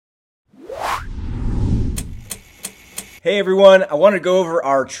Hey everyone, I want to go over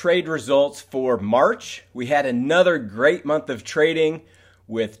our trade results for March. We had another great month of trading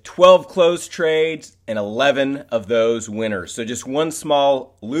with 12 closed trades and 11 of those winners. So just one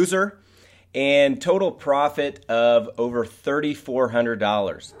small loser and total profit of over $3,400,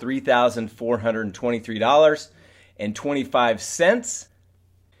 $3,423.25.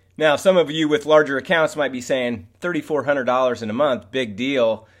 Now, some of you with larger accounts might be saying $3,400 in a month, big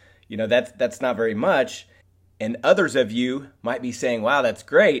deal. You know, that's not very much. And others of you might be saying, wow, that's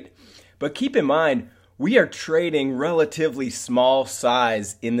great. But keep in mind, we are trading relatively small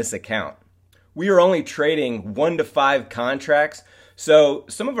size in this account. We are only trading 1 to 5 contracts. So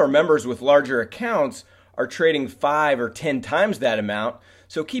some of our members with larger accounts are trading 5 or 10 times that amount.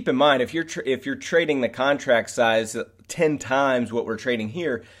 So keep in mind, if you're trading the contract size 10 times what we're trading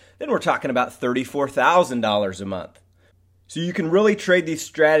here, then we're talking about $34,000 a month. So you can really trade these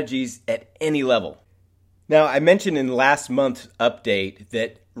strategies at any level. Now, I mentioned in last month's update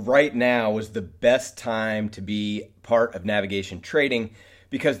that right now was the best time to be part of navigation trading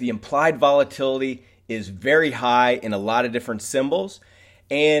because the implied volatility is very high in a lot of different symbols.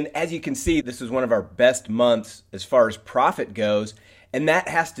 And as you can see, this is one of our best months as far as profit goes. And that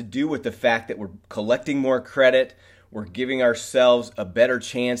has to do with the fact that we're collecting more credit. We're giving ourselves a better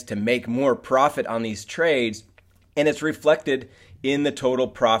chance to make more profit on these trades. And it's reflected in the total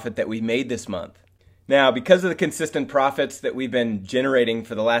profit that we made this month. Now, because of the consistent profits that we've been generating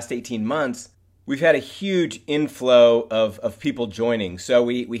for the last 18 months, we've had a huge inflow of people joining. So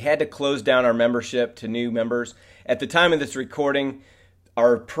we had to close down our membership to new members. At the time of this recording,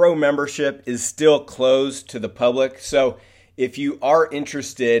 our pro membership is still closed to the public. So if you are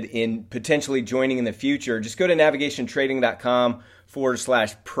interested in potentially joining in the future, just go to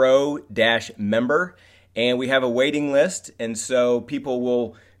NavigationTrading.com/pro-member. And we have a waiting list. And so people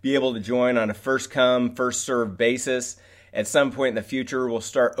will be able to join on a first come, first served basis. At some point in the future, we'll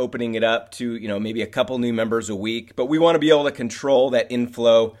start opening it up to, maybe a couple new members a week. But we want to be able to control that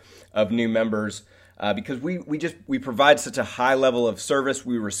inflow of new members because we provide such a high level of service.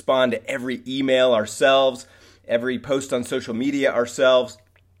 We respond to every email ourselves, every post on social media ourselves.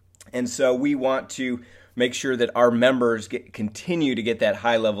 And so we want to make sure that our members continue to get that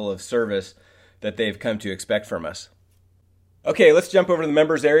high level of service that they've come to expect from us. Okay, let's jump over to the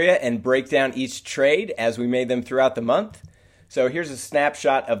members area and break down each trade as we made them throughout the month. So here's a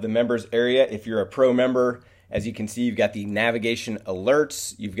snapshot of the members area. If you're a pro member, as you can see, you've got the navigation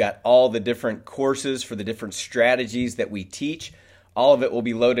alerts. You've got all the different courses for the different strategies that we teach. All of it will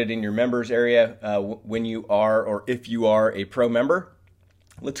be loaded in your members area when you are or if you are a pro member.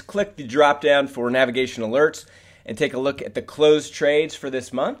 Let's click the drop down for navigation alerts and take a look at the closed trades for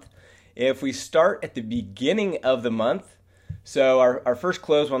this month. If we start at the beginning of the month, so our first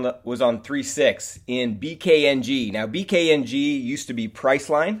close was on 3/6 in BKNG. Now BKNG used to be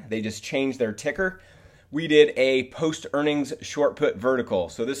Priceline. They just changed their ticker. We did a post-earnings short put vertical.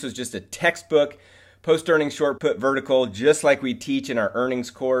 So this is just a textbook post-earnings short put vertical, just like we teach in our earnings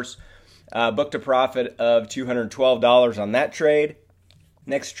course. Booked a profit of $212 on that trade.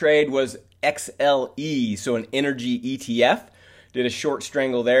 Next trade was XLE, so an energy ETF. Did a short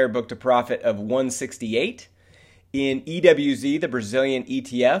strangle there, booked a profit of $168. In EWZ, the Brazilian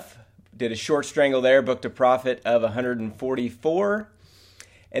ETF, did a short strangle there, booked a profit of $144.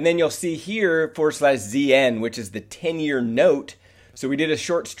 And then you'll see here /ZN, which is the 10-year note. So we did a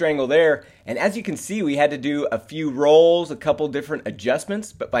short strangle there. And as you can see, we had to do a few rolls, a couple different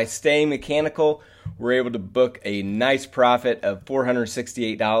adjustments. But by staying mechanical, we're able to book a nice profit of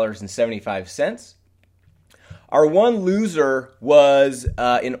 $468.75. Our one loser was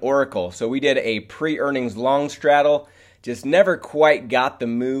in Oracle. So we did a pre-earnings long straddle. Just never quite got the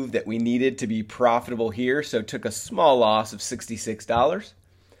move that we needed to be profitable here. So took a small loss of $66.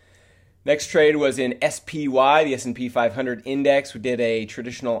 Next trade was in SPY, the S&P 500 index. We did a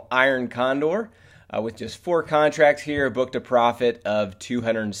traditional iron condor with just 4 contracts here. Booked a profit of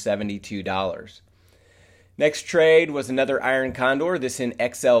 $272. Next trade was another iron condor, this in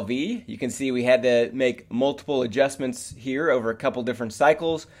XLV. You can see we had to make multiple adjustments here over a couple different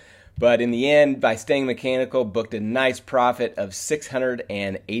cycles, but in the end, by staying mechanical, booked a nice profit of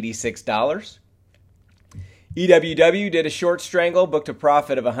 $686. EWW did a short strangle, booked a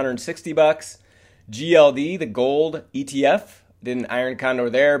profit of $160. GLD, the gold ETF, did an iron condor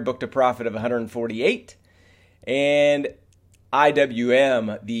there, booked a profit of $148. And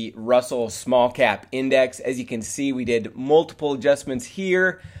IWM, the Russell Small Cap Index. As you can see, we did multiple adjustments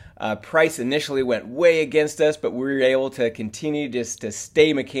here. Price initially went way against us, but we were able to continue just to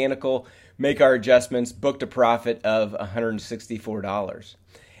stay mechanical, make our adjustments, booked a profit of $164.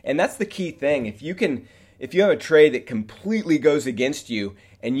 And that's the key thing. If you can if you have a trade that completely goes against you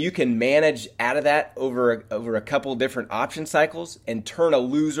and you can manage out of that over a couple different option cycles and turn a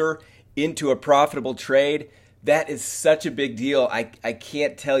loser into a profitable trade, that is such a big deal. I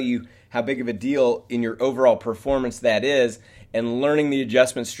can't tell you how big of a deal in your overall performance that is, and learning the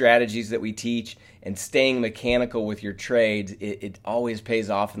adjustment strategies that we teach and staying mechanical with your trades, it always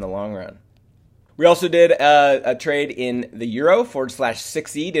pays off in the long run. We also did a trade in the Euro,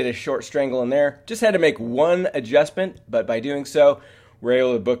 /6E, did a short strangle in there. Just had to make one adjustment, but by doing so, we're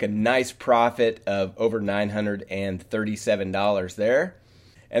able to book a nice profit of over $937 there.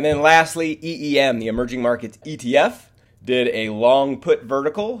 And then lastly, EEM, the Emerging Markets ETF, did a long put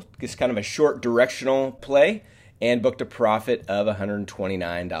vertical, just kind of a short directional play, and booked a profit of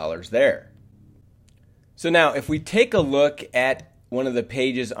 $129 there. So now, if we take a look at one of the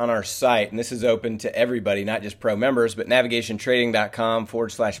pages on our site, and this is open to everybody, not just pro members, but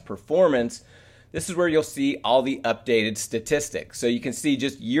NavigationTrading.com/performance, this is where you'll see all the updated statistics. So you can see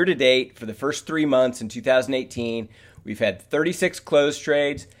just year to date for the first 3 months in 2018, we've had 36 closed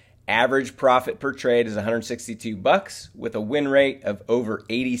trades. Average profit per trade is $162 with a win rate of over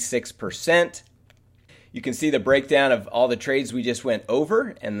 86%. You can see the breakdown of all the trades we just went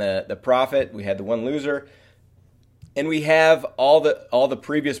over and the profit. We had the one loser. And we have all the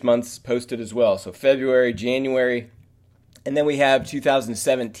previous months posted as well. So February, January, and then we have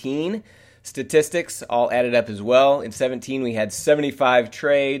 2017 statistics all added up as well. In 17 we had 75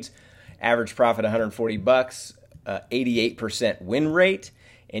 trades, average profit $140, 88% win rate,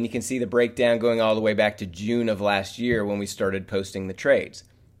 and you can see the breakdown going all the way back to June of last year when we started posting the trades.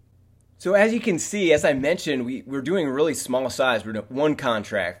 So as you can see, as I mentioned, we're doing really small size. We're doing 1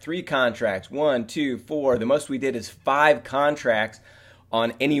 contract, 3 contracts, 1, 2, 4. The most we did is 5 contracts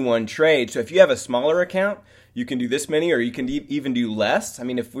on any one trade. So if you have a smaller account, you can do this many, or you can even do less. I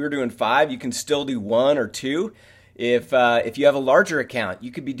mean, if we're doing 5, you can still do 1 or 2. If you have a larger account,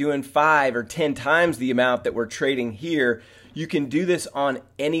 you could be doing 5 or 10 times the amount that we're trading here. You can do this on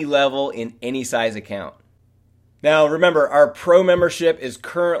any level in any size account. Now remember, our Pro membership is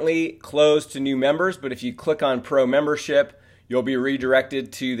currently closed to new members, but if you click on Pro membership, you'll be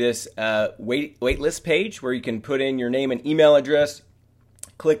redirected to this waitlist page where you can put in your name and email address.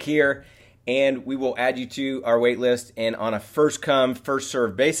 Click here, and we will add you to our waitlist, and on a first come, first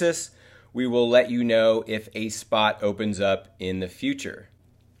served basis, we will let you know if a spot opens up in the future.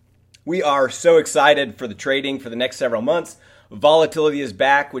 We are so excited for the trading for the next several months. Volatility is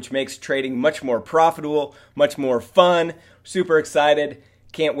back, which makes trading much more profitable, much more fun. Super excited.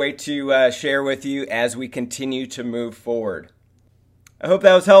 Can't wait to share with you as we continue to move forward. I hope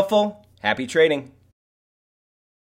that was helpful. Happy trading.